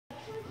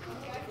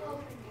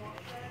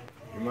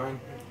mind?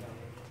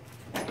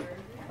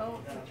 Oh,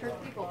 the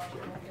turkey vulture.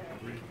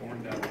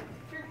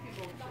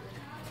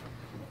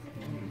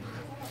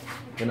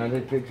 Can I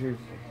take pictures?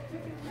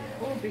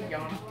 Oh, big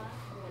yawn.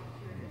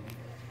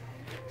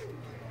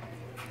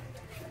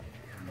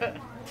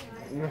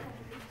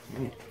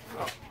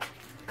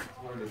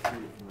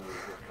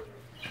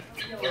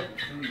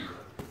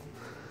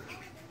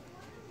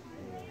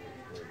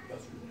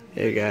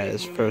 Hey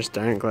guys, First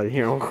Ironclad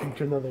here. Welcome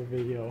to another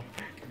video.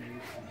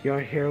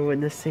 You're here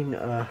witnessing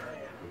a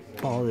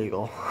bald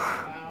eagle.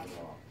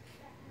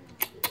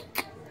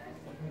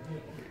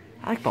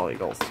 I like bald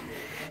eagles.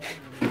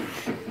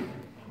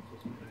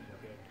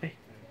 Hey.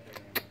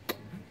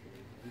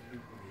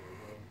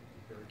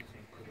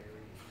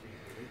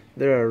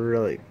 They're a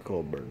really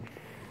cool bird.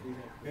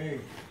 Hey,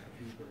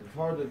 it's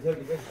hard to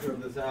take a picture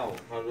of this owl.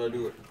 How do I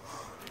do it?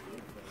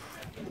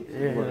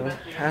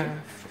 Yeah.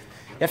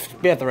 You have to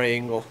be at the right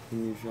angle.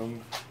 Can you show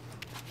me?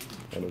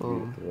 How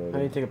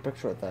do you take a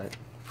picture with that?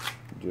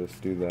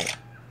 Just do that.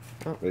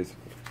 Oh.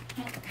 Basically.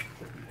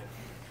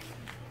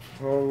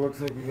 Oh, it looks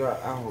like we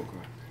got owl.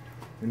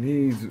 And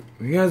he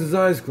has his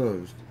eyes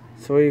closed.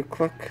 So where you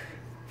click?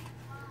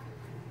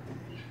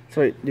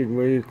 So wait, dude,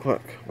 where do you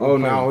click? Oh,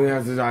 now he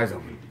has his eyes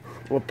open.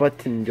 What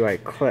button do I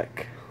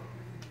click?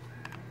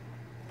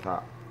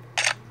 Top.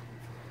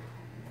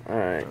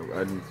 Alright. I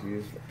didn't see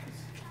his.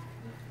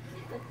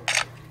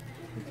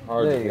 It's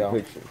hard to take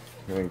pictures.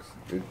 Thanks.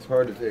 It's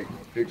hard to take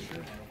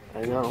pictures.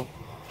 I know.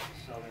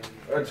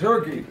 A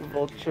turkey!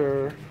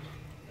 Vulture.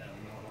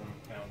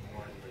 Found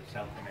more in the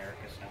South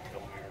America,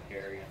 Central America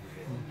area,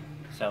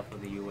 south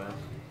of the U.S.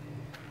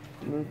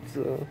 That's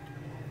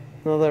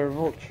another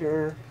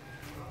vulture.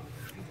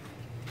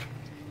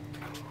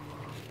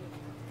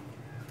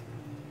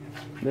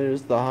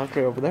 There's the hawk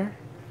right over there.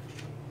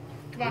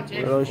 Come on, I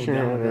Jake. really shouldn't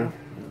have it.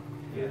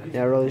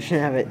 Yeah, I really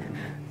shouldn't have it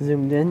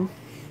zoomed in.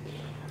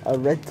 A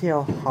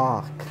red-tailed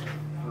hawk.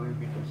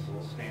 Peruvian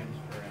stands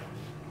for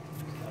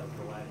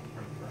the Latin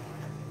term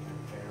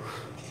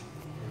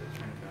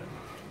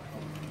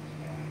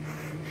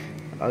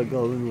for iron. A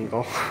golden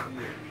eagle.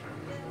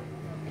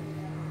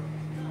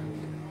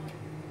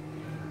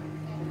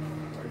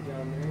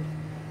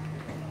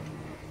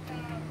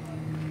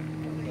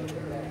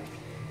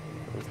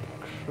 There's the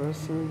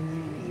crescent.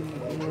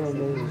 Oh,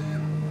 there's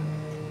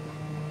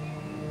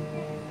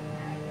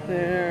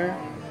there.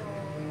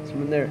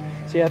 Someone there.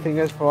 So yeah, thank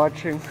you guys for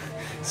watching.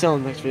 See you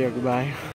on the next video. Goodbye.